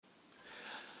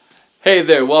Hey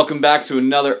there, welcome back to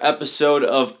another episode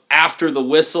of After the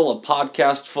Whistle, a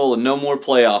podcast full of no more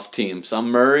playoff teams.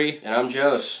 I'm Murray. And I'm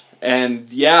Jose. And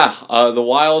the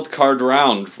wild card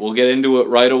round. We'll get into it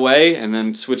right away and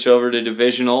then switch over to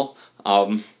divisional.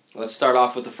 Let's start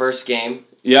off with the first game.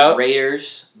 Yeah.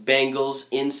 Raiders, Bengals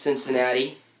in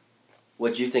Cincinnati.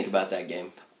 What'd you think about that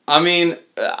game? I mean,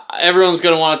 everyone's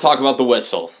going to want to talk about the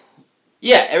whistle.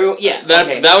 Yeah, everyone. Yeah,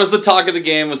 That was the talk of the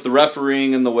game, was the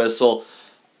refereeing and the whistle.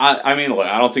 I mean, look,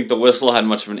 I don't think the whistle had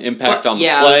much of an impact on the play.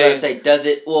 Yeah, I was going to say,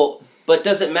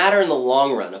 does it matter in the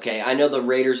long run, okay? I know the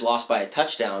Raiders lost by a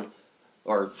touchdown,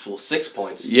 or 6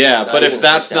 points. Yeah, but if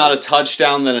that's not a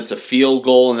touchdown, then it's a field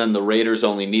goal, and then the Raiders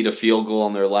only need a field goal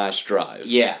on their last drive.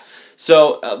 Yeah.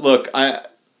 So, look,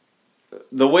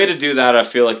 the way to do that, I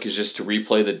feel like, is just to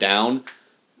replay the down,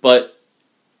 but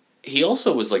he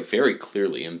also was, very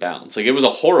clearly in bounds. It was a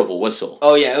horrible whistle.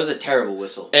 Oh, yeah, it was a terrible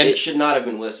whistle. And it should not have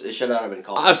been It should not have been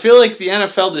called. I feel like the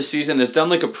NFL this season has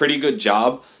done, a pretty good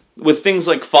job with things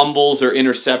like fumbles or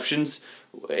interceptions,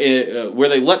 where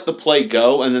they let the play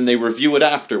go and then they review it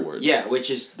afterwards. Yeah, which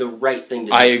is the right thing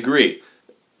to do. I agree.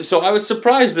 So I was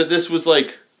surprised that this was,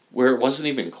 where it wasn't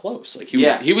even close. He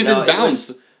was in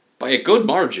bounds by a good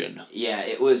margin. Yeah,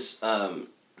 it was...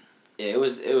 It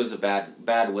was a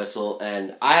bad whistle,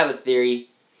 and I have a theory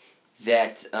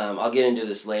that I'll get into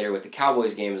this later with the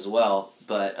Cowboys game as well.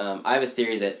 But I have a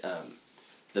theory that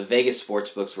the Vegas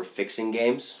sportsbooks were fixing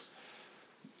games.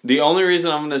 The only reason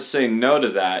I'm going to say no to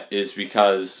that is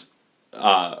because,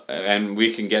 and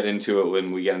we can get into it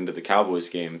when we get into the Cowboys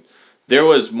game, there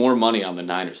was more money on the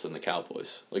Niners than the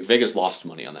Cowboys. Vegas lost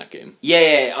money on that game.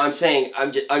 Yeah. I'm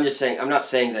just saying. I'm not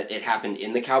saying that it happened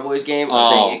in the Cowboys game.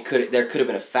 I'm saying there could have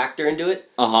been a factor into it.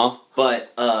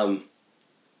 But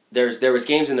there was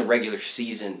games in the regular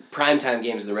season, primetime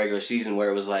games in the regular season, where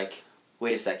it was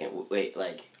wait a second,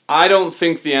 I don't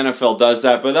think the NFL does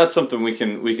that, but that's something we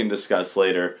can discuss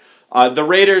later. The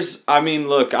Raiders. I mean,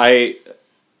 look,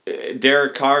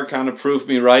 Derek Carr kind of proved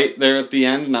me right there at the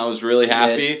end, and I was really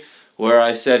happy. Where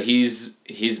I said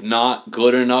he's not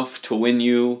good enough to win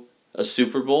you a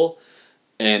Super Bowl.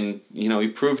 And, he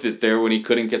proved it there when he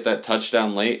couldn't get that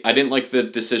touchdown late. I didn't like the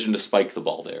decision to spike the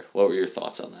ball there. What were your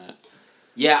thoughts on that?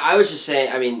 Yeah, I was just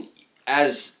saying, I mean,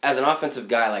 as an offensive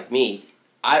guy like me,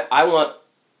 I want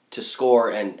to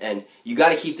score, and you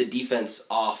got to keep the defense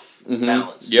off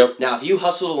balance. Yep. Now, if you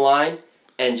hustle the line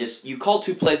and you call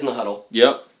 2 plays in the huddle.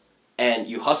 Yep. And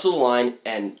you hustle the line,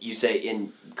 and you say,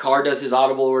 Carr does his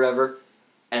audible or whatever,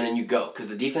 and then you go. Because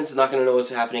the defense is not going to know what's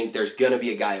happening. There's going to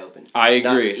be a guy open. I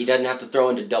agree. He doesn't have to throw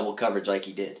into double coverage like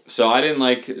he did. So I didn't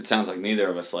it sounds like neither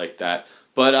of us liked that.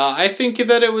 But I think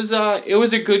that it was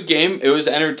a good game. It was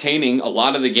entertaining. A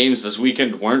lot of the games this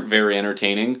weekend weren't very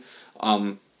entertaining.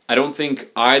 I don't think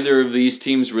either of these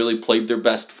teams really played their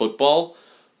best football.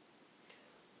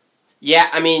 Yeah,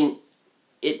 I mean,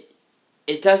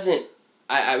 it doesn't...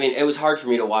 I mean, it was hard for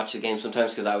me to watch the game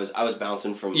sometimes because I was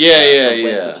bouncing from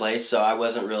place to place, so I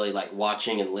wasn't really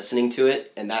watching and listening to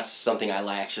it, and that's something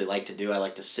I actually like to do. I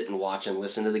like to sit and watch and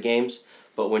listen to the games,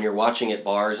 but when you're watching at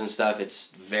bars and stuff, it's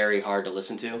very hard to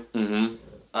listen to.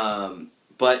 Mm-hmm.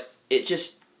 But it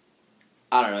just,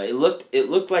 I don't know. It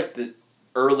looked like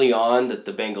early on that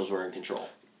the Bengals were in control.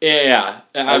 Yeah,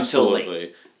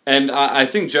 absolutely. And I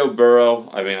think Joe Burrow.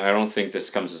 I mean, I don't think this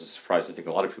comes as a surprise. I think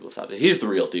a lot of people thought that he's the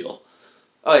real deal.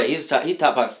 Oh yeah, he's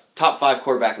top five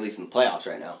quarterback at least in the playoffs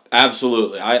right now.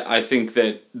 Absolutely, I think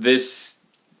that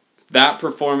that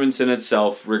performance in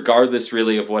itself, regardless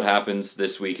really of what happens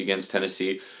this week against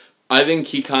Tennessee, I think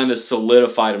he kind of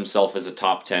solidified himself as a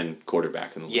top 10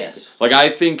 quarterback in the league. Yes. I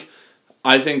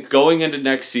think going into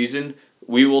next season,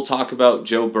 we will talk about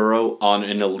Joe Burrow on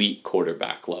an elite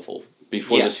quarterback level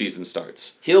before the season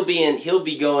starts. He'll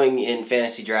be going in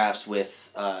fantasy drafts with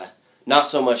not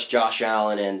so much Josh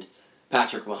Allen and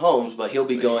Patrick Mahomes, but he'll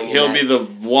be going in He'll be the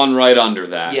one right under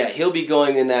that. Yeah, he'll be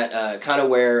going in that kind of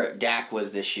where Dak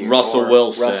was this year. Russell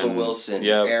Wilson.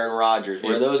 Yep. Aaron Rodgers,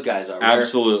 where those guys are.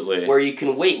 Absolutely. Where you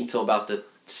can wait until about the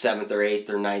 7th or 8th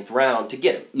or 9th round to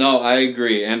get him. No, I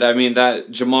agree. And I mean, that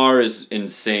Jamar is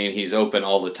insane. He's open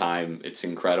all the time. It's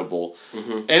incredible.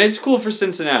 Mm-hmm. And it's cool for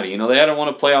Cincinnati. They hadn't won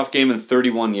a playoff game in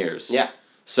 31 years. Yeah.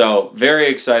 So, very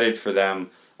excited for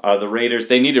them. The Raiders,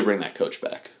 they need to bring that coach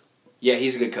back. Yeah,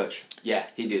 he's a good coach. Yeah,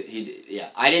 he did. Yeah,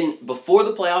 before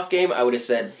the playoff game, I would have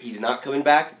said he's not coming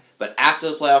back. But after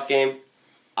the playoff game,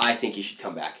 I think he should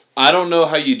come back. I don't know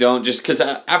how you don't, just because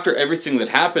after everything that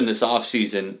happened this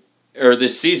season,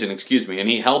 and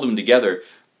he held them together,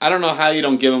 I don't know how you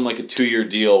don't give him a 2-year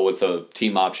deal with a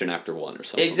team option after 1 or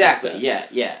something. Exactly. Like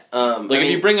that. Yeah.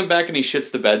 If you bring him back and he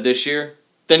shits the bed this year,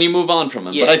 then you move on from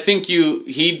him. Yeah. But I think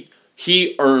he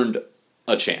he earned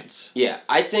a chance. Yeah,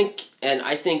 I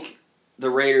think the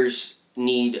Raiders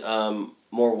need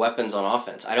more weapons on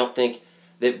offense. I don't think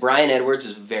that Bryan Edwards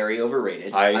is very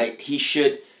overrated. He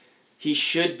should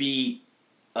be.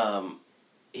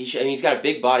 He's got a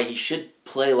big body. He should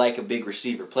play like a big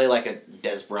receiver. Play like a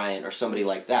Dez Bryant or somebody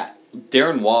like that.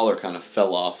 Darren Waller kind of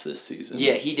fell off this season.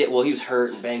 Yeah, he did. Well, he was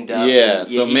hurt and banged up. Yeah,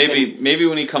 so maybe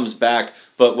when he comes back,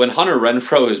 but when Hunter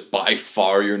Renfrow is by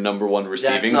far your number one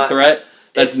receiving threat,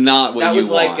 that's not what you want. That was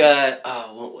like,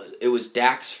 what was it? It was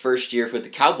Dak's first year with the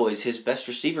Cowboys. His best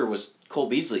receiver was Cole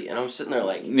Beasley, and I'm sitting there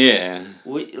like, yeah,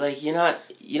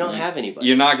 you don't have anybody.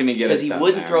 You're not going to get it because he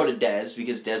wouldn't throw to Dez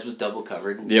because Dez was double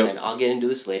covered, and I'll get into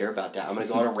this later about that. I'm going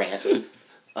to go on a rant.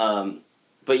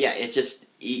 But yeah, it just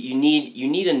you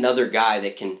need another guy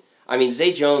that can. I mean,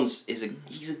 Zay Jones he's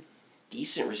a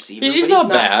decent receiver. He's not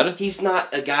bad. He's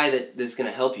not a guy that's going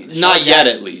to help you. Not yet,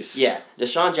 at least. Yeah,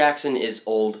 Deshaun Jackson is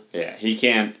old. Yeah, he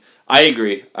can't. I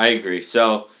agree.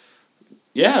 So,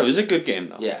 yeah, it was a good game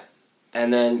though. Yeah,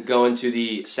 and then going to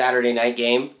the Saturday night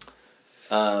game,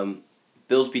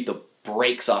 Bills beat the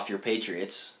brakes off your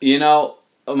Patriots. You know,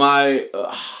 my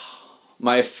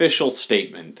official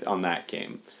statement on that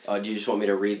game. Do you just want me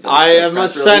to read I am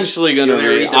essentially going to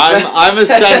read. I'm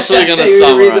essentially going to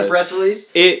summarize. Read the press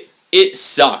release? It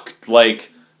sucked.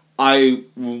 Like, I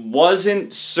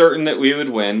wasn't certain that we would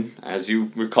win. As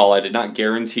you recall, I did not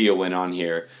guarantee a win on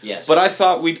here. Yes. But I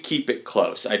thought we'd keep it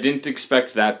close. I didn't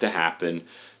expect that to happen.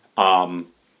 And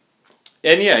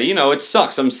yeah, it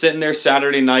sucks. I'm sitting there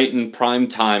Saturday night in prime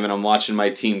time and I'm watching my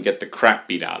team get the crap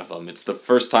beat out of them. It's the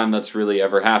first time that's really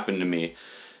ever happened to me.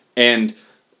 And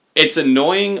it's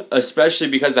annoying, especially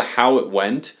because of how it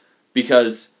went,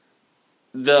 because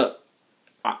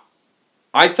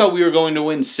I thought we were going to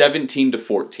win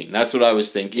 17-14. That's what I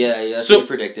was thinking. Yeah, that's what you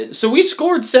predicted. So we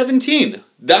scored 17.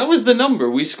 That was the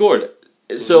number we scored.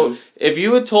 Mm-hmm. So if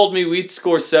you had told me we'd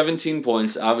score 17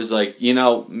 points, I was like,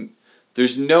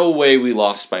 there's no way we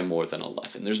lost by more than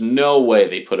 11. There's no way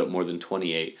they put up more than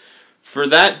 28. For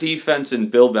that defense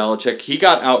and Bill Belichick, he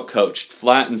got outcoached,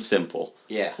 flat and simple.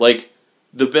 Yeah. Like,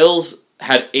 the Bills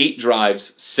had 8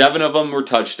 drives, 7 of them were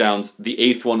touchdowns, the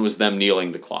 8th one was them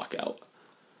kneeling the clock out.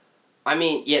 I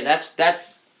mean, yeah,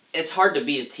 that's it's hard to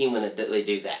beat a team when they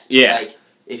do that. Yeah. Like,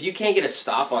 if you can't get a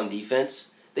stop on defense,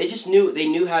 they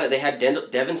knew how to. They had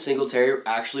Devin Singletary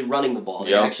actually running the ball.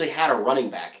 They actually had a running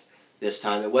back this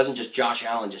time. It wasn't just Josh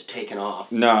Allen just taking off.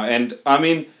 No, and I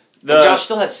mean, Josh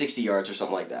still had 60 yards or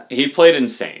something like that. He played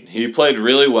insane. He played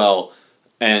really well,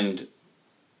 and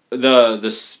the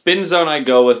spin zone I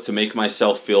go with to make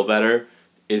myself feel better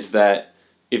is that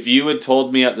if you had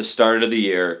told me at the start of the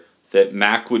year that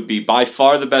Mac would be by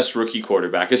far the best rookie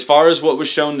quarterback, as far as what was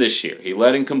shown this year, he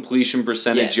led in completion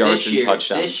percentage, yards, and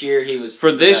touchdowns. This year he was.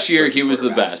 For this year he was the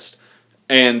best,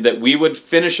 and that we would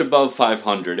finish above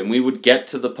 500 and we would get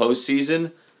to the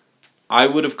postseason, I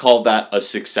would have called that a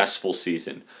successful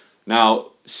season.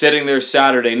 Now, sitting there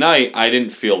Saturday night, I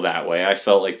didn't feel that way. I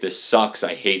felt like this sucks.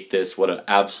 I hate this. What an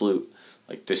absolute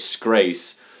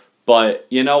disgrace. But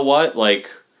you know what?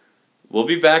 We'll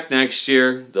be back next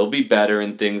year. They'll be better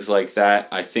and things like that.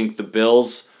 I think the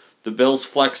Bills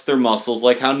flexed their muscles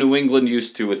like how New England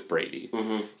used to with Brady.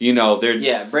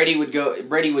 Mm-hmm.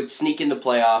 Brady would sneak into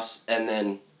playoffs and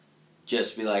then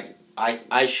just be like,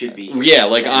 I should be here. Yeah,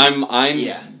 I'm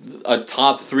a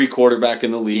top 3 quarterback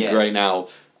in the league right now,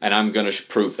 and I'm going to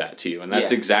prove that to you. And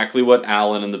that's exactly what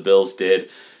Allen and the Bills did.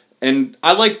 And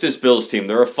I like this Bills team.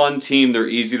 They're a fun team. They're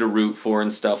easy to root for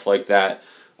and stuff like that.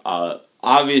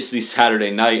 Obviously,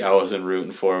 Saturday night I wasn't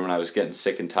rooting for them and I was getting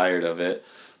sick and tired of it.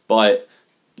 But,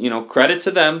 credit to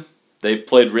them. They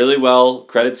played really well.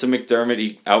 Credit to McDermott.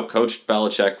 He outcoached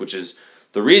Belichick, which is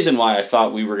the reason why I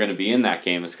thought we were going to be in that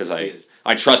game is because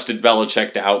I trusted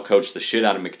Belichick to outcoach the shit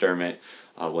out of McDermott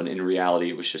when in reality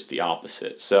it was just the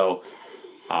opposite. So,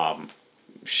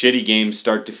 shitty game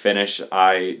start to finish.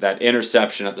 That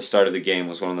interception at the start of the game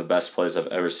was one of the best plays I've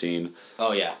ever seen.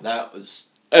 Oh, yeah. That was...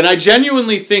 And I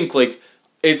genuinely think,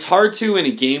 it's hard to, in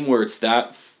a game where it's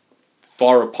that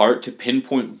far apart, to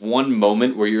pinpoint one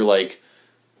moment where you're like...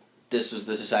 This was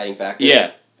the deciding factor?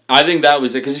 Yeah. I think that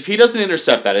was it. Because if he doesn't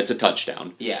intercept that, it's a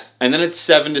touchdown. Yeah. And then it's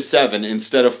 7-7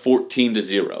 instead of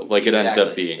 14-0, it ends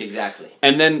up being. Exactly.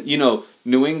 And then,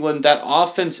 New England, that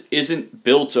offense isn't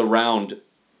built around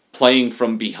playing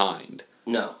from behind.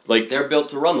 No. They're built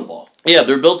to run the ball. Yeah,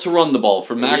 they're built to run the ball.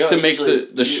 For Mac to make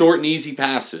the short and easy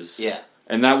passes. Yeah.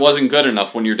 And that wasn't good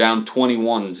enough when you're down 21-0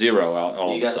 all of a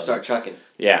sudden. You got to start chucking.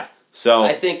 Yeah. So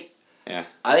I think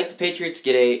the Patriots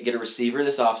get a receiver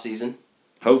this offseason.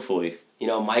 Hopefully.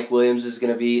 Mike Williams is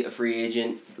going to be a free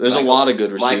agent. There's a lot of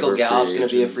good receivers. Michael Gallup's going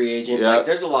to be a free agent. Yep. Like,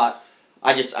 there's a lot.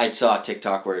 I saw a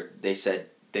TikTok where they said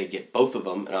they'd get both of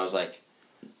them, and I was like,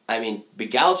 but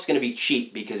Gallup's going to be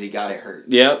cheap because he got it hurt.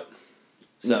 Yep.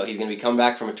 So he's going to be coming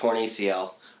back from a torn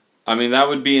ACL. That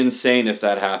would be insane if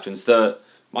that happens.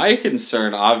 My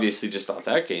concern, obviously, just off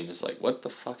that game is, like, what the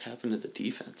fuck happened to the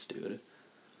defense, dude?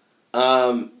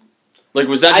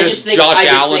 Was that just Josh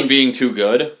Allen being too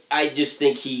good? I just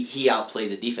think he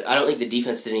outplayed the defense. I don't think the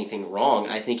defense did anything wrong.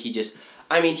 I think he just...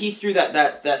 he threw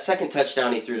that second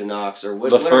touchdown he threw to Knox, or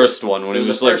whatever. The first one, when he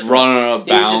was running out of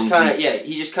bounds.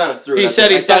 He just kind of threw it. He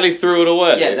said he thought he threw it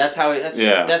away. Yeah, that's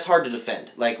hard to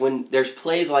defend. Like, when there's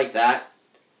plays like that,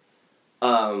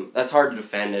 that's hard to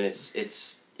defend, and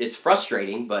it's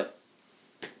frustrating, but...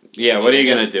 Yeah, what are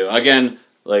you going to do? Again,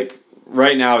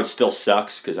 right now it still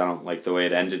sucks because I don't like the way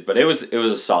it ended, but it was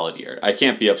a solid year. I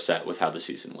can't be upset with how the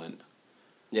season went.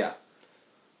 Yeah.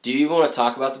 Do you want to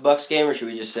talk about the Bucs game, or should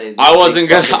we just say... I wasn't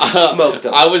going to... Smoked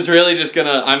them? I was really just going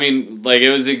to... it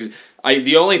was...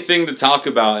 the only thing to talk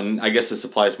about, and I guess this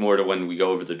applies more to when we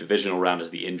go over the divisional round,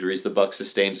 is the injuries the Bucs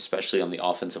sustained, especially on the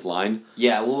offensive line.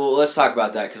 Yeah, well, let's talk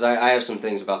about that, because I have some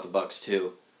things about the Bucs,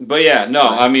 too. But yeah,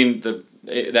 no,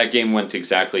 that game went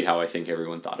exactly how I think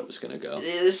everyone thought it was going to go.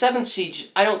 The 7th seed,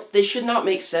 they should not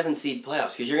make 7 seed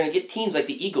playoffs, because you're going to get teams like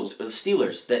the Eagles or the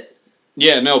Steelers that...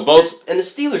 Yeah, no, both... And the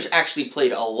Steelers actually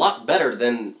played a lot better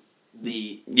than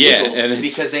the Eagles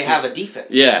because they have a defense.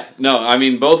 Yeah, no,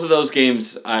 both of those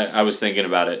games, I was thinking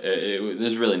about it.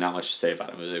 There's really not much to say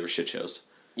about them. They were shit shows.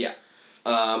 Yeah.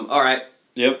 All right.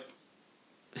 Yep.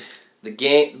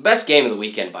 The best game of the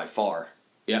weekend by far.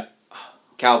 Yeah.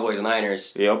 Cowboys and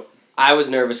Niners. Yep. I was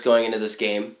nervous going into this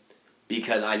game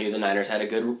because I knew the Niners had a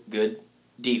good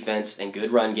defense and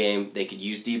good run game. They could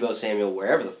use Deebo Samuel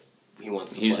wherever he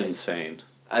wants to play. He's insane.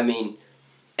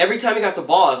 Every time he got the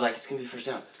ball, I was like, it's going to be first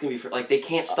down. It's going to be they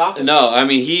can't stop him. No, I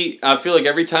feel like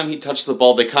every time he touched the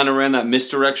ball, they kind of ran that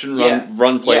misdirection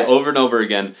run play over and over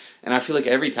again. And I feel like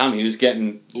every time he was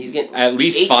getting at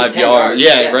least 5 yards.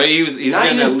 Yeah, right? He was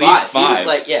getting at least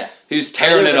 5. He was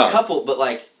tearing it up. There's a couple, but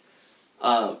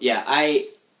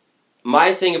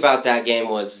my thing about that game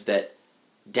was that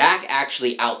Dak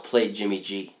actually outplayed Jimmy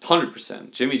G.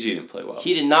 100%. Jimmy G didn't play well.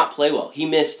 He did not play well. He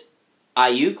missed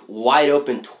Ayuk wide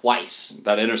open twice.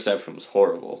 That interception was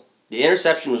horrible. The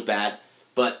interception was bad,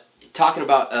 but talking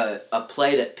about a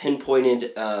play that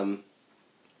pinpointed the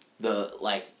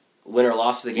winner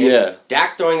loss of the game. Yeah.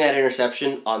 Dak throwing that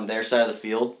interception on their side of the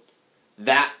field.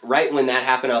 That right when that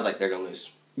happened, I was like, they're gonna lose.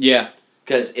 Yeah.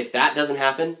 Because if that doesn't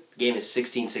happen, game is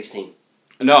 16-16.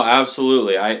 No,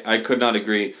 absolutely. I could not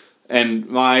agree. And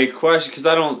my question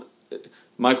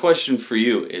for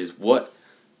you is what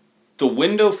the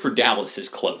window for Dallas is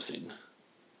closing.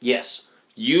 Yes.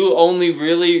 You only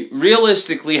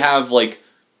realistically have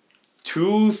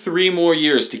 2-3 more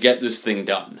years to get this thing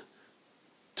done.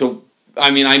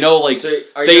 I know so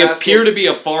they appear to be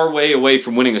a far way away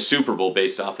from winning a Super Bowl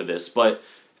based off of this, but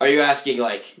are you asking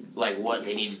what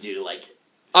they need to do to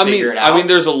figure it out?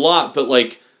 There's a lot, but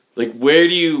where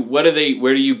do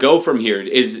you go from here?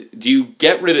 Do you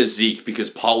get rid of Zeke because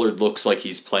Pollard looks like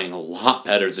he's playing a lot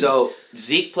better than... So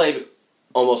Zeke played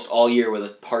almost all year with a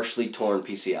partially torn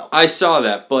PCL. I saw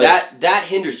that, but that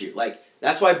hinders you.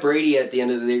 That's why Brady at the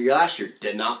end of the year last year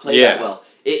did not play that well.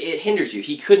 It hinders you.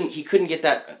 He couldn't get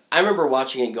that. I remember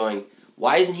watching it going,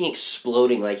 why isn't he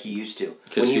exploding like he used to?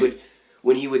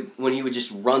 When he would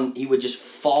just run, he would just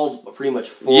fall pretty much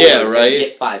forward and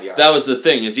get 5 yards. That was the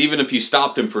thing, is even if you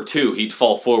stopped him for 2, he'd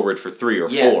fall forward for 3 or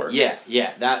 4. Yeah.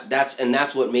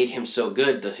 That's what made him so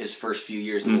good his first few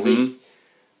years in the league.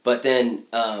 But then,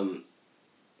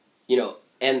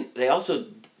 and they also,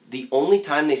 the only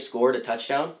time they scored a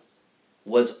touchdown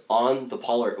was on the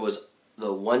Pollard, was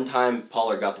the one time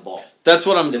Pollard got the ball. That's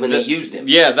what when they used him.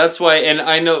 Yeah, that's why, and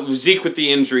I know Zeke with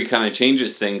the injury kind of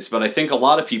changes things, but I think a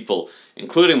lot of people,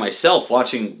 including myself,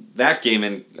 watching that game,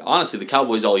 and honestly the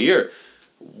Cowboys all year,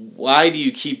 why do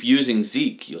you keep using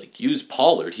Zeke? You use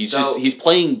Pollard. He's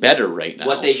playing better right now.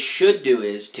 What they should do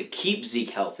is, to keep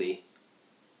Zeke healthy,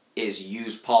 is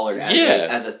use Pollard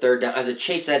as a third down, as a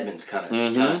Chase Edmonds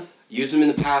kind of. Use him in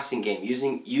the passing game. Use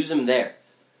him there.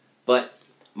 But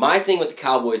my thing with the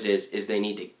Cowboys is they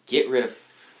need to get rid of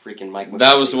freaking Mike McCarthy.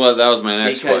 That was my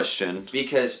next question.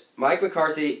 Because Mike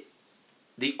McCarthy,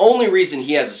 the only reason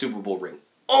he has a Super Bowl ring,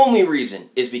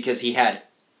 is because he had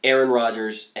Aaron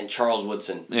Rodgers and Charles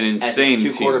Woodson as his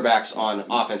 2 quarterbacks on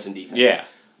offense and defense. Yeah.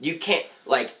 You can't,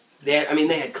 they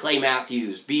had Clay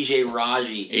Matthews, B.J.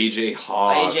 Raji. A.J.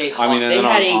 Hawk. They had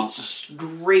a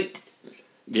great team.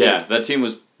 Yeah, that team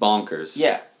was bonkers.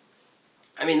 Yeah.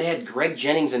 I mean, they had Greg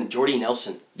Jennings and Jordy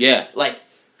Nelson. Yeah. Like,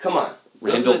 come on.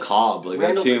 Randall Cobb. Like,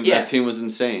 that team was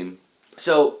insane.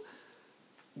 So,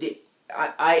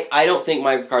 I don't think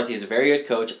Mike McCarthy is a very good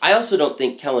coach. I also don't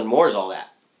think Kellen Moore is all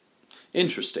that.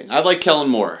 Interesting. I like Kellen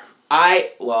Moore.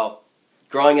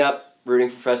 Growing up, rooting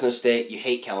for Fresno State, you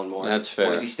hate Kellen Moore. That's fair.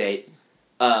 Boise State.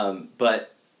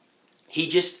 But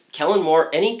Kellen Moore,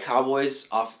 any Cowboys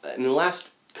in the last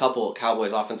couple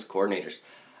Cowboys offensive coordinators,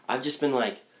 I've just been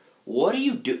like, what do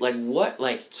you do? Like, what?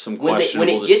 Like, some when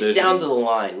it gets down to the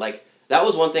line, like, that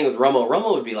was one thing with Romo.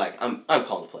 Romo would be like, I'm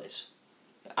calling the plays.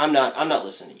 I'm not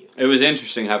listening to you. It was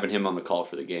interesting having him on the call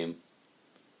for the game.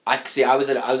 I was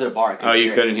at a bar.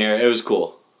 You couldn't hear it. It was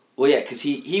cool. Well, yeah, because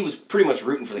he was pretty much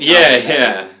rooting for the Cowboys.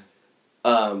 Yeah.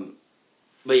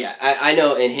 But yeah, I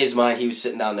know in his mind he was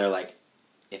sitting down there like,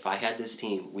 if I had this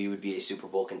team, we would be a Super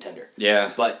Bowl contender.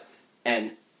 Yeah.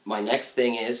 And my next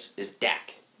thing is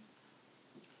Dak.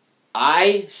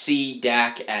 I see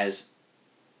Dak as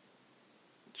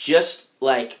just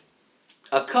like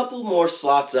a couple more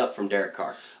slots up from Derek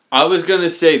Carr. I was going to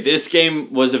say this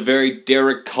game was a very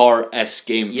Derek Carr-esque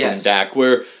game from Dak,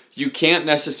 where you can't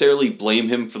necessarily blame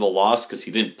him for the loss because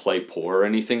he didn't play poor or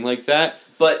anything like that.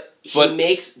 But he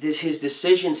makes his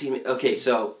decisions. Okay,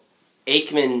 so Troy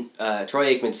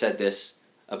Aikman said this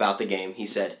about the game. He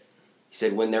said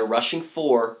when they're rushing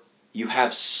 4, you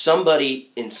have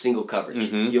somebody in single coverage.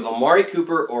 Mm-hmm. You have Amari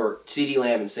Cooper or CeeDee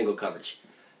Lamb in single coverage.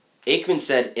 Aikman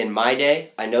said, in my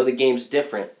day, I know the game's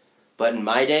different, but in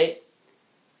my day,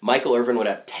 Michael Irvin would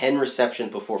have 10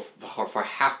 receptions for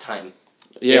halftime.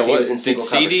 Yeah, what did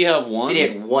CeeDee have 1?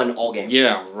 CeeDee had 1 all game.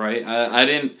 Yeah, right. I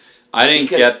didn't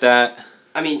get that.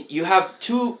 I mean, you have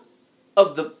 2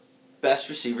 of the best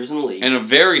receivers in the league, and a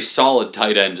very solid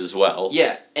tight end as well.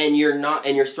 Yeah, and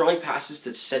you're throwing passes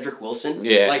to Cedric Wilson.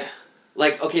 Yeah,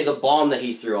 like okay, the bomb that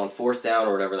he threw on 4th down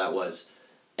or whatever that was,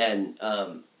 and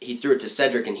he threw it to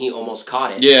Cedric and he almost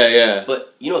caught it. Yeah.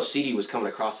 But CeeDee was coming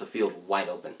across the field wide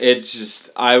open. It's just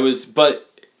but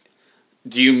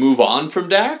do you move on from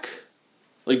Dak?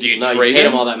 Like, do you trade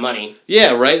him all that money?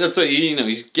 Yeah, right. That's what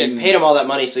he's getting. You paid him all that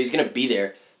money, so he's gonna be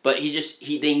there. But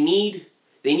they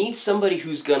need somebody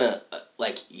who's gonna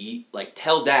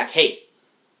tell Dak, hey,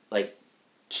 like,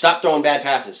 stop throwing bad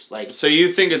passes. Like, so you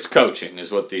think it's coaching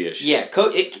is what the issue? Yeah,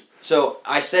 so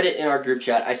I said it in our group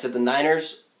chat. I said the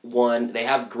Niners won. They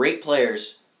have great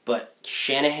players, but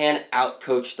Shanahan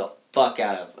outcoached the fuck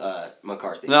out of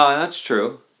McCarthy. No, that's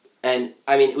true. And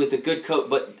I mean, with a good coach,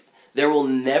 but there will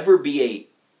never be a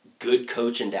good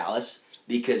coach in Dallas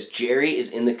because Jerry is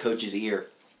in the coach's ear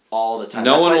all the time.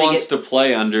 No one wants to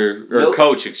play coach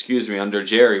under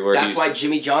Jerry. That's why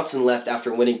Jimmy Johnson left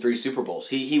after winning 3 Super Bowls.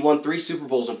 He won 3 Super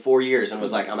Bowls in 4 years and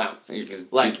was like, I'm out.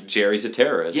 Like, Jerry's a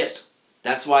terrorist. Yes.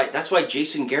 That's why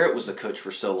Jason Garrett was the coach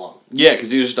for so long. Yeah, because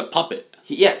he was just a puppet.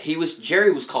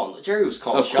 Jerry was calling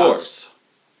shots. Of course.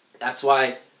 That's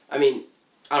why, I mean,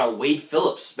 I don't know, Wade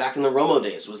Phillips back in the Romo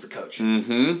days was the coach.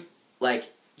 Mm-hmm.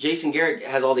 Like, Jason Garrett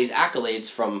has all these accolades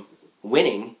from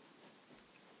winning,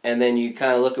 and then you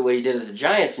kind of look at what he did at the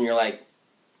Giants, and you're like,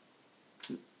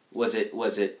 was it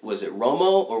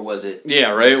Romo or was it?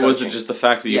 Yeah, right. Was it just the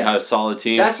fact that you had a solid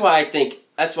team? That's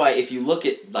why if you look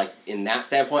at like in that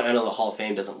standpoint, I know the Hall of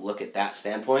Fame doesn't look at that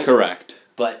standpoint. Correct.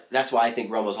 But that's why I think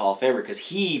Romo's a Hall of Famer because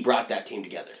he brought that team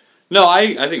together. No,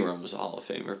 I think Romo's a Hall of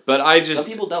Famer, but some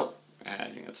people don't. I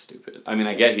think that's stupid. I mean,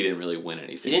 I get he didn't really win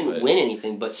anything. He didn't win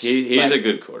anything, but he's a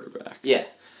good quarterback. Yeah.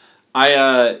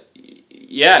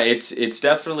 It's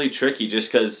definitely tricky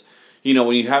just because,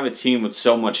 when you have a team with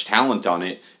so much talent on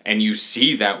it and you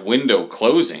see that window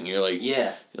closing, you're like,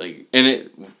 yeah.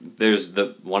 And there's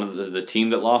the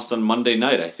team that lost on Monday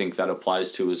night, I think that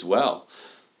applies to as well.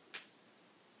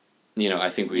 I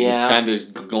think we kind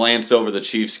of glance over the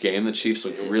Chiefs game. The Chiefs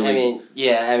look really...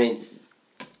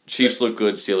 Chiefs look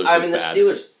good, Steelers look bad. The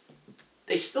Steelers,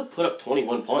 they still put up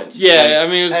 21 points. Yeah,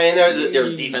 there was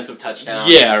a defensive touchdown.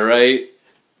 Yeah, right.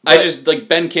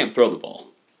 Ben can't throw the ball.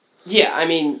 Yeah,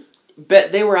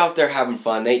 but they were out there having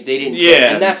fun. They didn't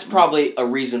care. And that's probably a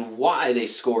reason why they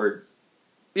scored.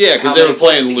 Yeah, because they were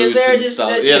playing loose and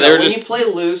stuff. Yeah, when you play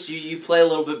loose, you play a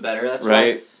little bit better. That's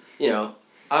right. Why,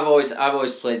 I've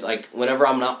always played, like, whenever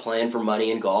I'm not playing for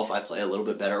money in golf, I play a little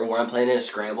bit better. Or when I'm playing in a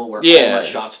scramble where all my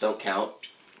shots don't count.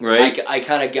 Right. I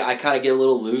kind of get a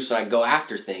little loose and I go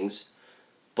after things,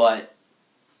 but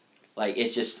like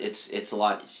it's a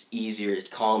lot easier. It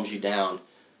calms you down.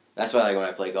 That's why when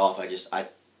I play golf, I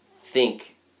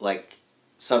think like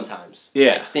sometimes.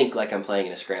 Yeah. I think like I'm playing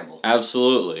in a scramble.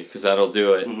 Absolutely, because that'll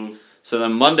do it. Mm-hmm. So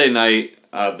then Monday night,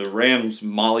 the Rams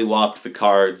mollywopped the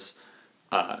Cards.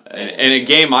 and a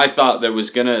game I thought that was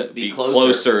going to be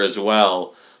closer as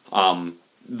well.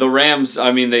 The Rams,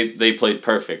 I mean, they played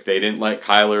perfect. They didn't let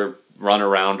Kyler run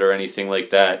around or anything like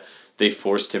that. They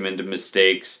forced him into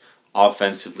mistakes.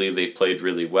 Offensively, they played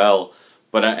really well.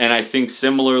 But and I think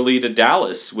similarly to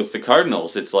Dallas with the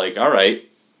Cardinals, it's like, all right,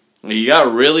 you got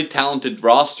a really talented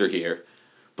roster here,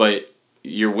 but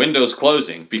your window's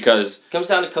closing because... It comes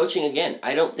down to coaching again.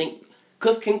 I don't think...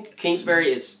 Cliff Kingsbury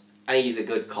is... I think he's a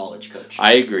good college coach.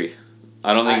 I agree.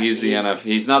 I don't think he's the NFL.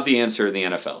 He's not the answer in the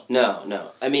NFL.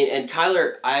 No. I mean, and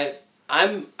Kyler, I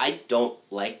don't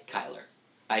like Kyler.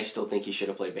 I still think he should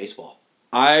have played baseball.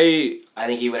 I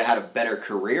think he would have had a better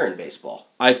career in baseball.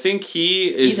 I think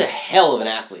he's a hell of an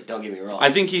athlete, don't get me wrong.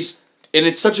 I think he's... And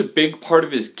it's such a big part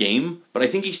of his game, but I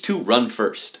think he's too run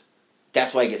first.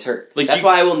 That's why he gets hurt. That's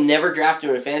why I will never draft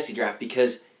him in a fantasy draft,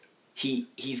 because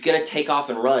he's going to take off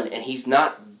and run, and he's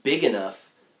not big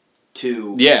enough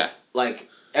to... Yeah. Like,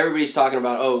 everybody's talking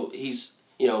about, he's,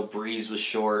 Breeze was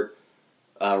short,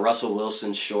 Russell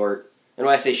Wilson's short. And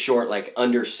when I say short, like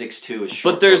under 6'2" is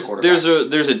short. But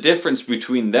there's a difference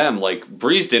between them. Like,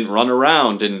 Breeze didn't run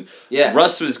around, and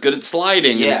Russ was good at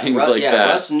sliding and things like that.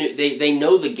 Russ they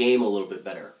know the game a little bit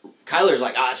better. Kyler's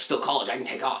like, it's still college, I can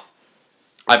take off.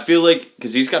 I feel like,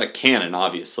 because he's got a cannon,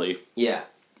 obviously. Yeah.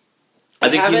 I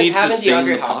think he needs to stay in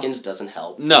the DeAndre Hopkins doesn't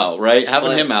help. No, right?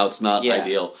 Having him out's not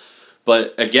ideal.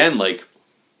 But again, like,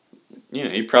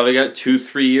 you probably got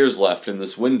 2-3 years left in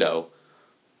this window.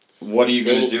 What are you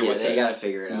going to do with it? They got to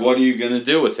figure it out. What are you going to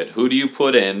do with it? Who do you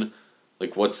put in?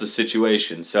 Like, what's the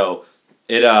situation? So,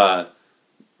 that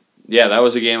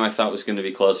was a game I thought was going to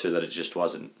be closer, that it just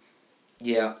wasn't.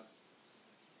 Yeah.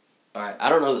 All right. I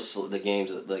don't know the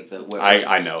games.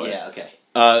 I know it. Yeah,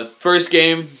 okay. First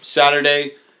game,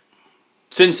 Saturday,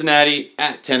 Cincinnati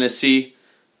at Tennessee.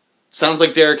 Sounds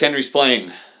like Derrick Henry's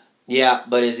playing. Yeah,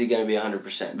 but is he going to be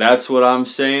 100%? That's what I'm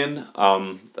saying.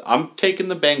 I'm taking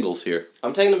the Bengals here.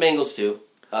 I'm taking the Bengals too.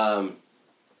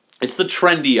 It's the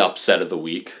trendy upset of the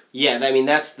week. Yeah, I mean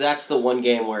that's the one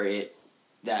game where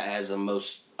that has the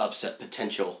most upset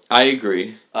potential. I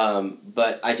agree.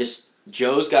 But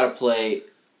Joe's got to play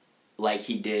like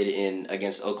he did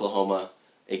against Oklahoma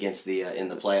against in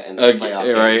the playoff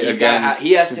game. Right,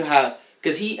 he has to have.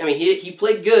 Because he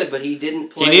played good, but he didn't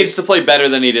play... He needs to play better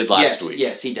than he did last week.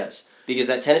 Yes, he does. Because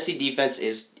that Tennessee defense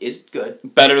is good.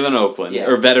 Better than Oakland. Yeah.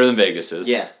 Or better than Vegas's.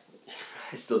 Yeah.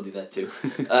 I still do that too.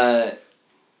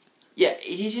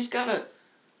 He's just got to...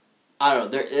 I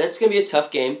don't know. That's going to be a tough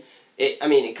game.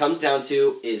 It comes down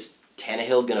to, is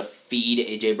Tannehill going to feed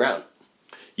A.J. Brown?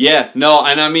 Yeah, no,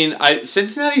 and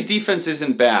Cincinnati's defense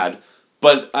isn't bad,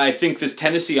 but I think this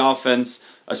Tennessee offense,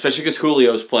 especially because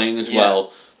Julio's playing as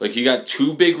well... Like, you got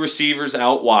two big receivers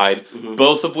out wide,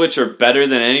 both of which are better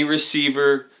than any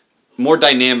receiver, more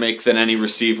dynamic than any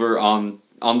receiver on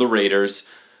the Raiders.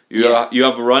 You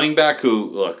have a running back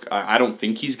who, look, I don't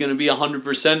think he's going to be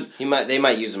 100%. They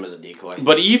might use him as a decoy.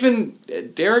 But even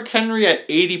Derrick Henry at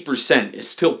 80% is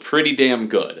still pretty damn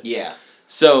good. Yeah.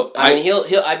 So I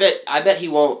bet he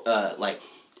won't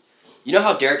you know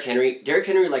how Derrick Henry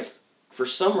for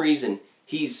some reason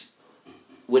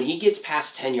when he gets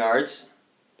past 10 yards.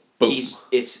 Boom.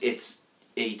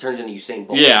 He turns into Usain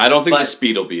Bolt. Yeah, I don't think the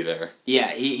speed will be there. Yeah,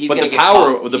 he's going to get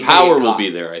caught. The power will be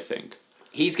there, I think.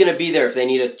 He's going to be there if they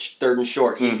need a third and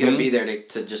short. He's going to be there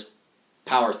to just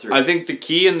power through. I think the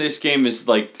key in this game is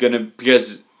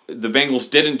because the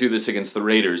Bengals didn't do this against the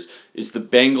Raiders, is the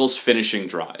Bengals finishing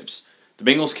drives. The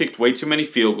Bengals kicked way too many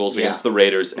field goals against the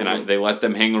Raiders, and they let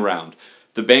them hang around.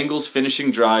 The Bengals finishing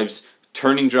drives,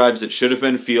 turning drives that should have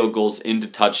been field goals into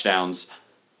touchdowns.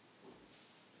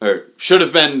 Or should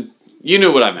have been, you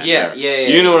knew what I meant. Yeah.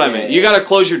 You know what I meant. You got to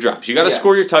close your drives. You got to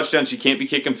score your touchdowns. You can't be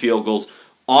kicking field goals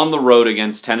on the road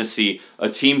against Tennessee, a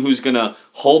team who's going to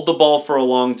hold the ball for a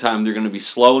long time. They're going to be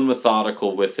slow and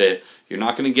methodical with it. You're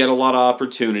not going to get a lot of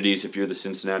opportunities if you're the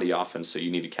Cincinnati offense, so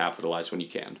you need to capitalize when you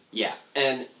can. Yeah,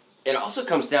 and it also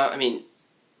comes down,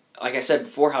 like I said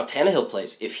before, how Tannehill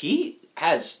plays. If he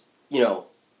has,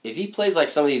 if he plays like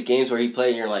some of these games where he played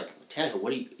and you're like, Tannehill,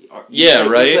 what do you...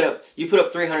 right? You put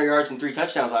up 300 yards and 3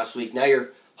 touchdowns last week. Now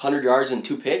you're 100 yards and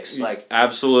 2 picks.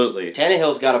 Absolutely.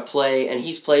 Tannehill's got to play, and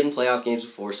he's played in playoff games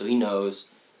before, so he knows.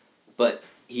 But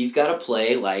he's got to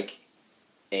play like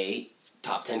a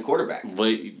top 10 quarterback.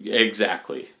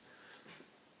 Exactly.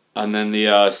 And then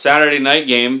the Saturday night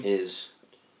game is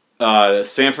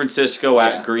San Francisco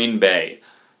at Green Bay.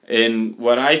 In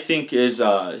what I think is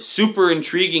a super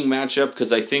intriguing matchup,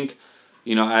 because I think,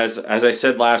 as I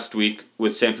said last week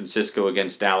with San Francisco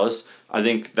against Dallas, I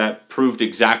think that proved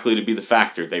exactly to be the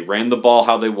factor. They ran the ball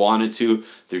how they wanted to.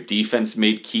 Their defense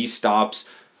made key stops.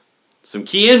 some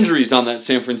key injuries on that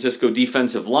San Francisco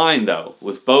defensive line, though,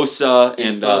 with Bosa and...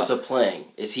 Is Bosa playing?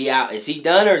 Is he out? Is he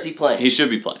done or is he playing? He should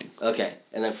be playing. Okay.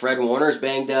 And then Fred Warner's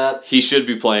banged up. He should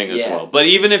be playing as well. But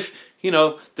even if,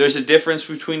 there's a difference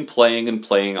between playing and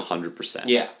playing 100%.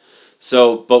 Yeah.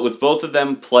 So, but with both of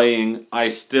them playing, I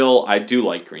do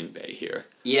like Green Bay here.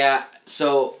 Yeah,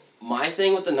 so my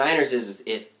thing with the Niners is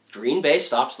if Green Bay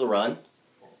stops the run,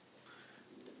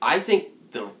 I think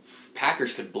the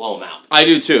Packers could blow them out. I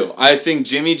do too. I think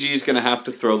Jimmy G's going to have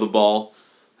to throw the ball,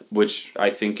 which I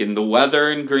think in the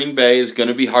weather in Green Bay is going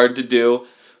to be hard to do.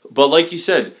 But like you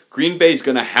said, Green Bay's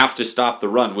going to have to stop the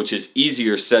run, which is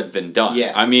easier said than done.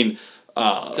 Yeah. I mean...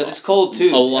 Because it's cold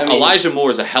too. Elijah Moore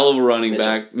is a hell of a running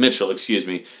back. Mitchell, excuse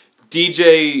me.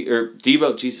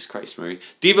 Deebo, Jesus Christ, Mary.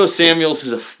 Deebo Samuels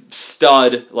is a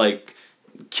stud. Like,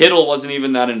 Kittle wasn't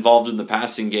even that involved in the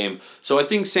passing game. So I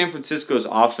think San Francisco's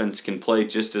offense can play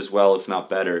just as well, if not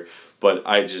better. But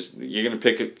you're going to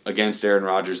pick against Aaron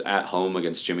Rodgers at home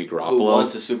against Jimmy Garoppolo. Who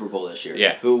wants a Super Bowl this year?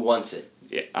 Yeah. Who wants it?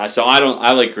 Yeah. So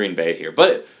I like Green Bay here.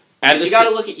 But you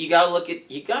gotta look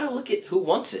at who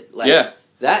wants it. Like, yeah.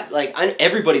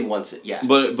 Everybody wants it, yeah.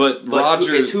 But Rodgers...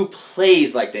 It's who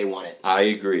plays like they want it. I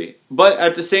agree. But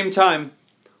at the same time,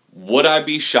 would I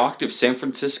be shocked if San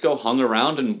Francisco hung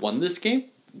around and won this game?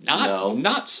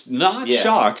 Not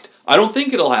shocked. I don't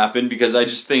think it'll happen because I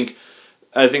think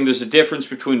there's a difference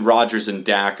between Rodgers and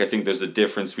Dak. I think there's a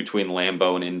difference between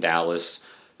Lambeau and in Dallas.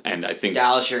 And I think...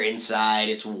 Dallas, you're inside,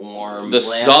 it's warm. The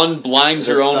sun blinds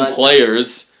your own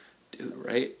players. Dude,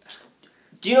 right?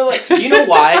 Do you know what? Do you know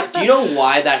why? Do you know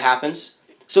why that happens?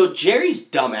 So Jerry's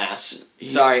dumbass. He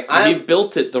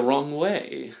built it the wrong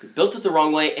way.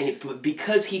 And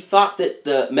because he thought that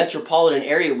the metropolitan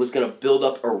area was going to build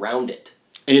up around it.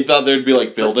 And he thought there'd be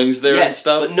like buildings there and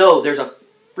stuff. But no, there's a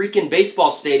freaking baseball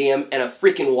stadium and a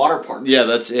freaking water park. Yeah,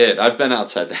 that's it. I've been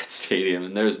outside that stadium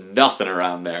and there's nothing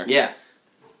around there. Yeah.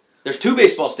 There's 2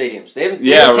 baseball stadiums. They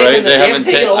haven't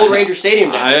taken Old Ranger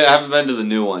Stadium down. I haven't been to the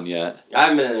new one yet. I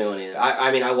haven't been to the new one either.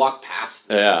 I walked past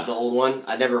the old one.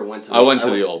 I never went to. I went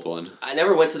to the old one. I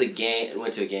never went to the game.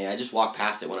 Went to a game. I just walked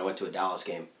past it when I went to a Dallas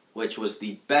game, which was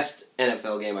the best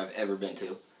NFL game I've ever been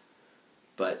to.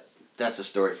 But that's a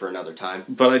story for another time.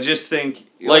 But I just think,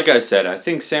 like I said, I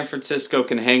think San Francisco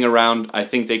can hang around. I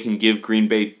think they can give Green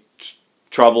Bay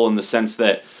trouble in the sense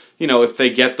that, if they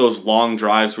get those long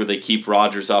drives where they keep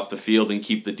Rodgers off the field and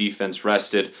keep the defense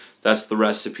rested, that's the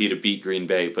recipe to beat Green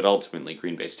Bay. But ultimately,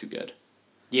 Green Bay's too good.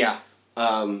 Yeah.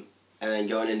 And then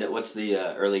going into, what's the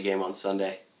early game on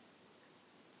Sunday?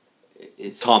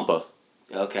 It's Tampa.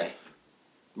 Okay.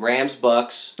 Rams,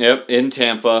 Bucks. Yep, in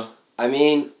Tampa. I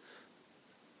mean,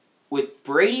 with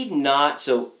Brady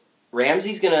so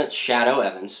Ramsey's going to shadow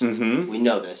Evans. Mm-hmm. We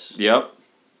know this. Yep.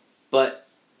 But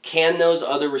can those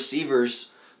other receivers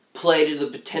play to the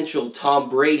potential Tom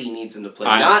Brady needs them to play?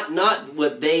 Not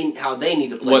how they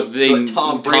need to play. What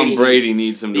Tom Brady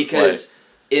needs them to play. Because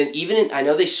I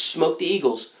know they smoked the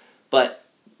Eagles, but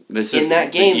that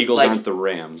game, the Eagles aren't the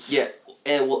Rams. Yeah,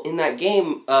 and in that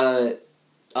game, I'll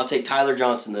take Tyler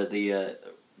Johnson, the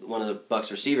one of the Bucs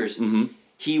receivers. Mm-hmm.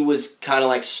 He was kind of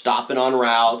like stopping on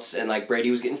routes, and like Brady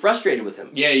was getting frustrated with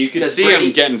him. Yeah, you could see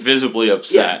him getting visibly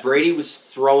upset. Yeah, Brady was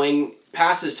throwing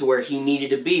passes to where he needed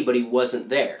to be, but he wasn't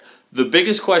there. The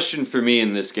biggest question for me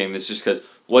in this game is just because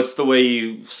what's the way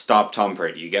you stop Tom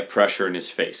Brady? You get pressure in his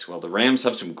face. Well, the Rams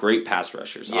have some great pass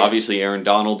rushers. Yeah. Obviously, Aaron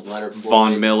Donald,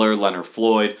 Von Miller, Leonard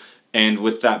Floyd. And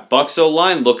with that Bucs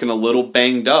O-line looking a little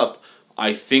banged up,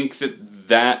 I think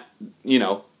that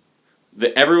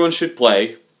everyone should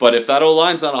play. But if that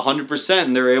O-line's not 100%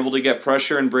 and they're able to get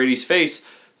pressure in Brady's face,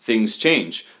 things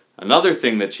change. Another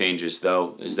thing that changes,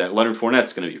 though, is that Leonard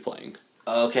Fournette's going to be playing.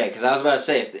 Okay, because I was about to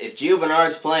say, if Gio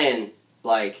Bernard's playing,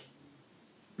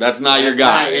 that's not your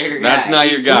guy. That's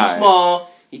not your guy. He's too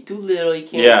small. He's too little. He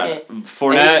can't. Yeah,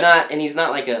 Fournette. And he's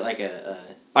not like a.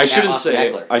 I shouldn't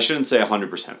say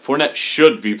 100%. Fournette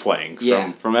should be playing.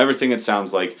 From everything it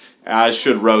sounds like, as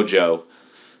should Rojo.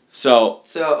 So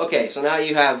now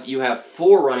you have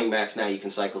 4 running backs now you can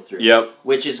cycle through. Yep.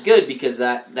 Which is good because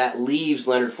that leaves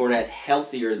Leonard Fournette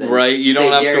healthier than right. You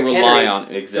don't have to rely on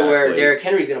it. Exactly. So where Derrick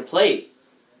Henry's going to play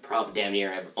probably damn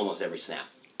near almost every snap.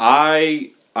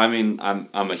 I'm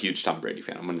a huge Tom Brady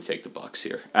fan. I'm going to take the Bucs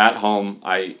here at home.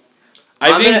 I'd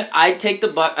take the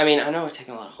Bucs. I mean, I know we're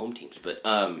taking a lot of home teams, but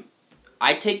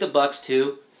I'd take the Bucs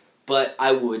too. But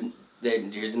I wouldn't.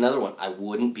 Then here's another one. I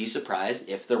wouldn't be surprised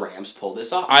if the Rams pull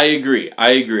this off. I agree.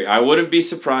 I wouldn't be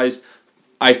surprised.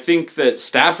 I think that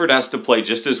Stafford has to play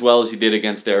just as well as he did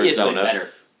against Arizona.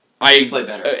 He's played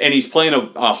better. And he's playing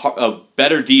a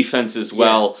better defense as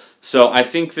well. Yeah. So I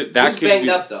think that Who's could banged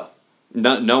up though?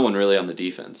 No one really on the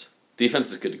defense.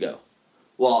 Defense is good to go.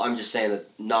 Well, I'm just saying that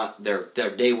not their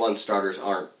day one starters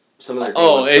aren't. Some of their day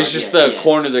one it's just the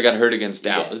corner that got hurt against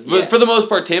Dallas. But for the most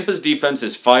part, Tampa's defense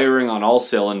is firing on all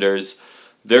cylinders.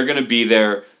 They're going to be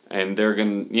there, and they're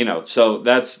going to, so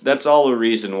that's all the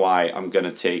reason why I'm going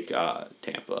to take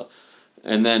Tampa.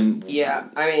 And then... Yeah,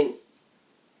 I mean...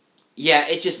 Yeah,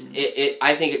 it just...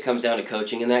 I think it comes down to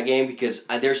coaching in that game, because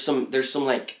there's some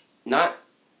like, not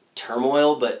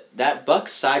turmoil, but that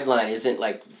Bucks sideline isn't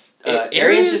like...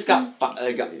 Arians just got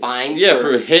fined. Yeah,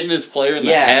 for hitting his player in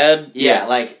the head. Yeah,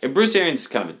 like... And Bruce Arians is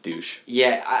kind of a douche.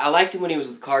 Yeah, I liked him when he was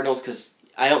with the Cardinals, because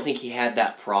I don't think he had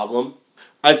that problem.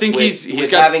 I think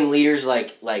he's got... having leaders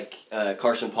like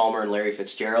Carson Palmer and Larry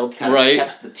Fitzgerald kind of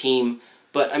kept the team.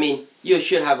 But, I mean, you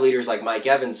should have leaders like Mike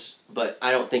Evans, but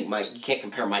I don't think you can't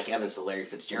compare Mike Evans to Larry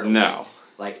Fitzgerald. No.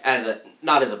 Like,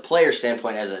 not as a player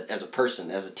standpoint, as a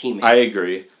person, as a teammate. I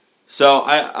agree. So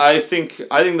I think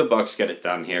the Bucks get it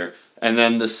done here, and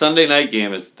then the Sunday night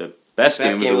game is the best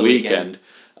game of the weekend,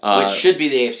 which should be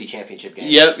the AFC Championship game.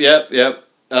 Yep.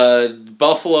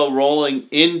 Buffalo rolling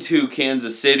into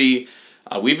Kansas City.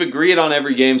 We've agreed on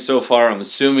every game so far. I'm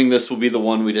assuming this will be the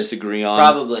one we disagree on.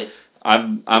 Probably. I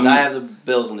have the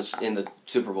Bills in the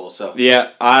Super Bowl, so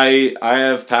yeah. I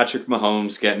have Patrick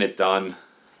Mahomes getting it done.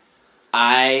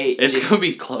 It's gonna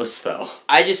be close though.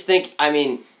 I just think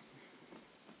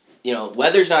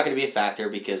weather's not going to be a factor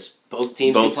because both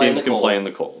teams can play in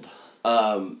the cold.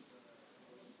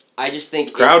 I just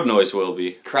think... Crowd noise will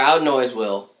be. Crowd noise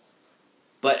will.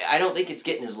 But I don't think it's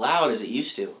getting as loud as it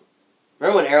used to.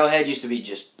 Remember when Arrowhead used to be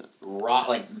just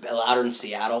louder than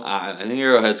Seattle? I think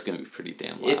Arrowhead's going to be pretty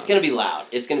damn loud. It's going to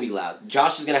be loud.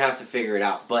 Josh is going to have to figure it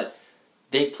out. But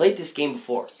they've played this game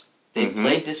before. They've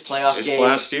played this playoff game. Just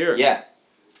last year. Yeah.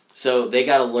 So they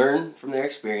got to learn from their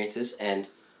experiences, and...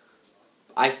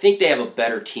 I think they have a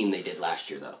better team they did last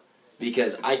year, though.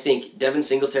 Because I think Devin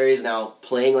Singletary is now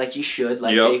playing like he should,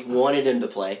 like they wanted him to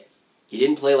play. He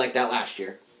didn't play like that last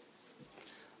year.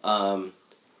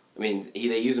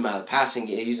 They use him out of the passing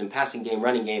game. They use him passing game,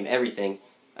 running game, everything.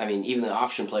 I mean, even the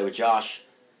option play with Josh.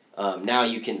 Now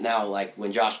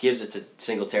when Josh gives it to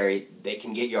Singletary, they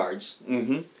can get yards.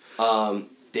 Mm-hmm.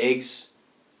 Diggs.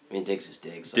 Diggs is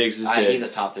Diggs. Diggs. He's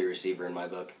a top 3 receiver in my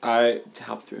book.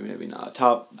 Top 3, maybe not.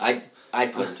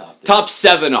 I'd put him top 3. Top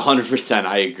 7, 100%.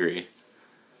 I agree.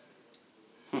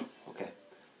 Okay.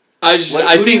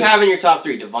 Who do you have in your top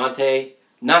 3? Devontae.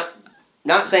 Not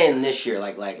saying this year.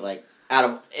 Like out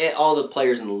of all the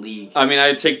players in the league.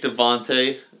 I'd take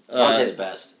Devontae. Devontae's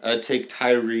best. I'd take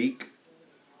Tyreek.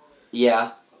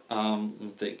 Yeah. I'm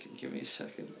thinking. Give me a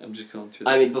second. I'm just going through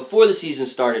that. Before the season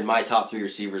started, my top 3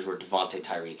 receivers were Devontae,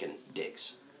 Tyreek, and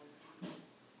Diggs.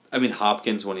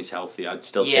 Hopkins when he's healthy, I'd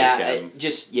still take him.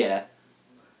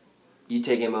 You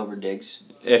take him over Diggs?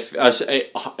 If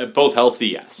both healthy,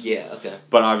 yes. Yeah, okay.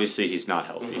 But obviously he's not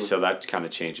healthy, so that kind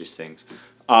of changes things.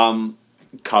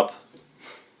 Cup.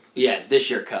 Yeah, this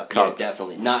year Cup. Yeah,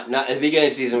 definitely. Not at the beginning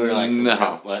of the season we were like,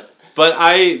 no. What?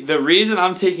 But the reason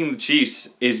I'm taking the Chiefs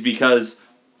is because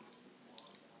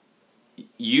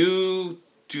you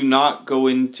do not go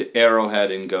into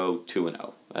Arrowhead and go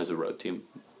 2-0 as a road team.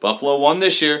 Buffalo won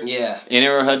this year. Yeah. In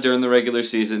Arrowhead during the regular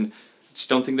season. Just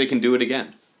don't think they can do it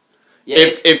again. Yeah,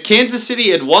 if Kansas City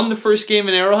had won the first game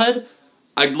in Arrowhead,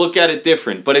 I'd look at it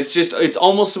different. But it's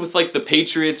almost with like the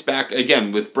Patriots back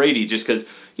again with Brady, just because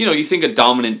you think of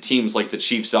dominant teams like the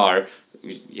Chiefs are.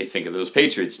 You think of those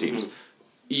Patriots teams. Mm-hmm.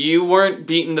 You weren't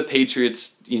beating the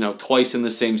Patriots, twice in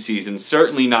the same season.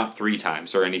 Certainly not 3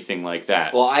 times or anything like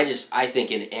that. Well, I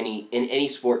think in any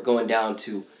sport going down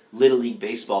to Little League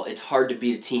Baseball, it's hard to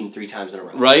beat a team 3 times in a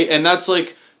row. Right, and that's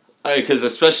like, because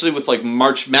especially with like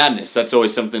March Madness, that's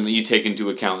always something that you take into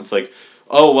account. It's like,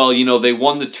 oh, well, they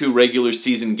won the 2 regular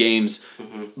season games,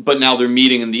 but now they're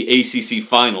meeting in the ACC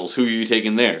finals. Who are you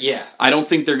taking there? Yeah. I don't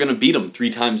think they're going to beat them 3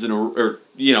 times in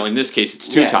this case, it's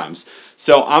 2 times.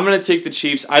 So I'm going to take the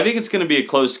Chiefs. I think it's going to be a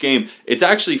close game. It's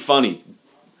actually funny.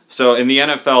 So in the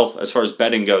NFL, as far as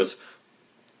betting goes,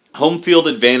 home field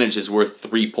advantage is worth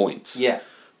 3 points. Yeah.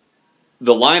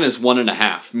 The line is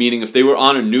 1.5, meaning if they were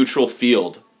on a neutral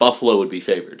field, Buffalo would be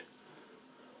favored.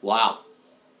 Wow.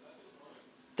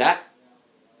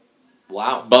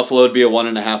 Wow. Buffalo would be a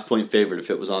 1.5 point favorite if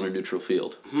it was on a neutral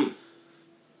field.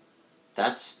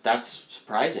 That's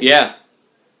surprising. Yeah.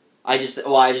 I just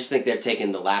think they're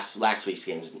taking the last week's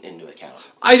games into account.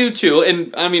 I do too,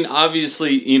 and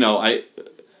obviously,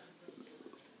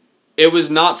 it was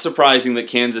not surprising that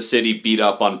Kansas City beat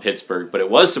up on Pittsburgh, but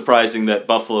it was surprising that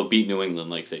Buffalo beat New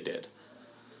England like they did.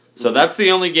 So that's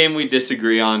the only game we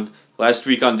disagree on. Last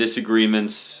week on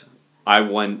disagreements, I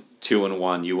went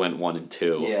 2-1. You went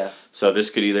 1-2. Yeah. So this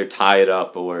could either tie it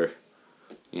up or,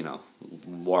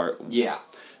 Yeah.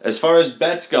 As far as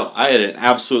bets go, I had an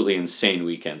absolutely insane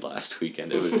weekend last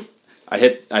weekend. It was, I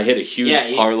hit a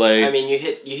huge parlay. I mean, you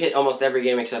hit almost every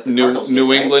game except the Cardinals.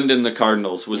 New England and the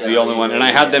Cardinals was the only one, and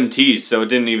I had them teased, so it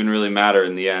didn't even really matter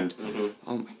in the end. Mm-hmm.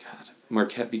 Oh my God,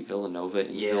 Marquette beat Villanova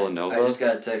in Villanova. I just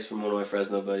got a text from one of my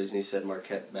Fresno buddies, and he said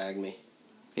Marquette bagged me.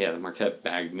 Yeah, the Marquette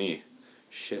bagged me.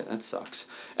 Shit, that sucks.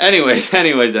 Anyways.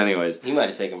 He might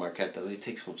have taken Marquette though. He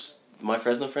takes my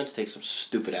Fresno friends take some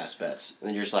stupid ass bets,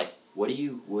 and you're just like,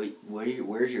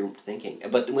 where's your thinking?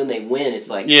 But when they win, it's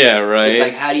like, yeah, right. It's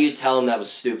like, how do you tell them that was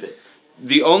stupid?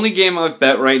 The only game I've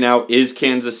bet right now is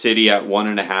Kansas City at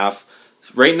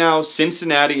 1.5. Right now,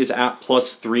 Cincinnati is at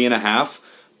plus 3.5.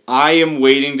 I am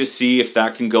waiting to see if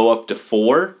that can go up to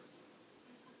 4.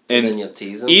 And then you'll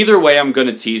tease them? Either way, I'm going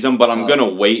to tease them, but I'm going to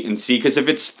wait and see. Because if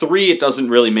it's 3, it doesn't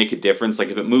really make a difference. Like,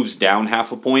 if it moves down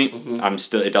half a point,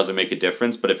 it doesn't make a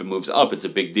difference. But if it moves up, it's a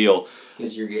big deal.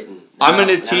 Because you're getting... I'm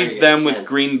going to tease them with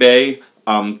Green Bay.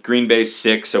 Green Bay's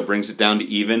 6, so it brings it down to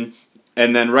even.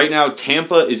 And then right now,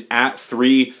 Tampa is at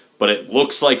 3, but it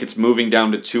looks like it's moving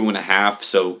down to 2.5.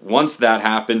 So once that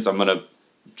happens, I'm going to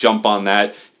jump on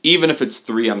that. Even if it's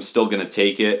 3, I'm still going to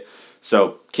take it.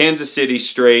 So Kansas City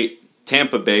straight.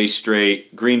 Tampa Bay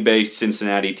straight, Green Bay,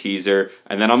 Cincinnati teaser,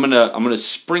 and then I'm gonna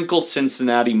sprinkle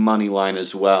Cincinnati money line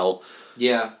as well.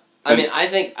 Yeah, I mean, I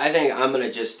think I'm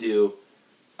gonna do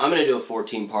a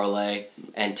 14 parlay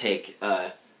and take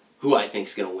who I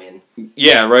think's gonna win.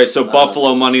 Yeah, right. So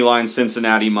Buffalo money line,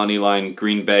 Cincinnati money line,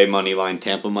 Green Bay money line,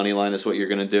 Tampa money line is what you're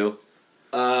gonna do.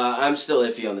 I'm still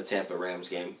iffy on the Tampa Rams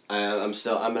game. I'm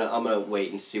gonna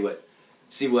wait and see what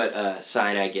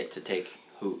sign I get to take.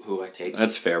 Who I take.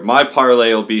 That's fair. My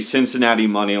parlay will be Cincinnati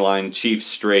money line, Chiefs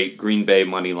straight, Green Bay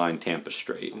money line, Tampa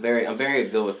straight. I'm very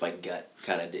good with my gut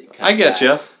kind of. I get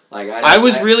you. Like I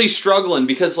was really struggling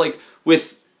because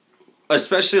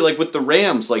especially with the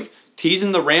Rams, like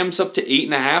teasing the Rams up to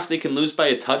 8.5, they can lose by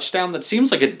a touchdown. That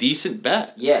seems like a decent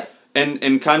bet. Yeah.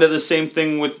 And kind of the same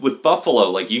thing with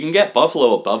Buffalo. Like you can get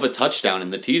Buffalo above a touchdown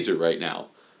in the teaser right now.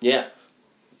 Yeah.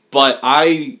 But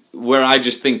I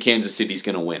just think Kansas City's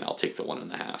gonna win, I'll take the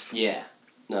 1.5. Yeah,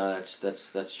 no,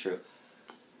 that's true.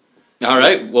 All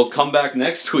right, we'll come back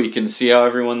next week and see how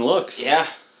everyone looks. Yeah,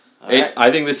 right.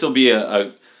 I think this will be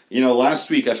last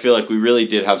week I feel like we really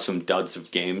did have some duds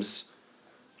of games.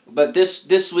 But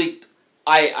this week,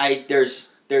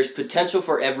 there's potential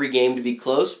for every game to be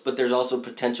close, but there's also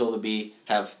potential to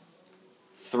have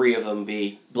 3 of them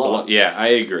be blowouts. Yeah, I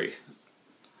agree.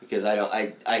 Because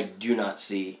I do not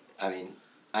see. I mean,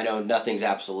 I know nothing's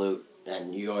absolute,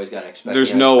 and you always got to expect.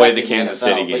 There's no way the Kansas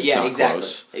City game's not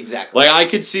close. Exactly. Like I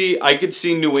could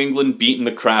see New England beating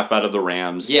the crap out of the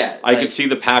Rams. Yeah. I could see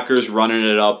the Packers running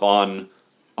it up on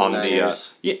the.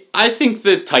 Yeah, I think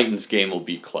the Titans game will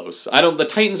be close. The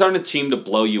Titans aren't a team to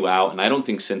blow you out, and I don't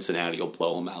think Cincinnati will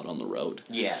blow them out on the road.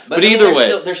 Yeah, but either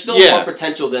way, there's still more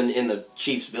potential than in the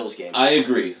Chiefs-Bills game. I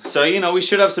agree. So we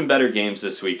should have some better games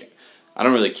this week. I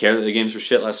don't really care that the games were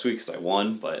shit last week because I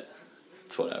won, but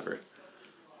it's whatever.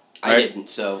 I didn't,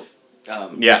 so...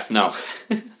 yeah, no.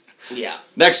 Yeah.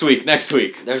 Next week.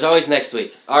 There's always next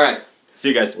week. All right. See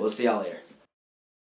you guys. We'll see y'all later.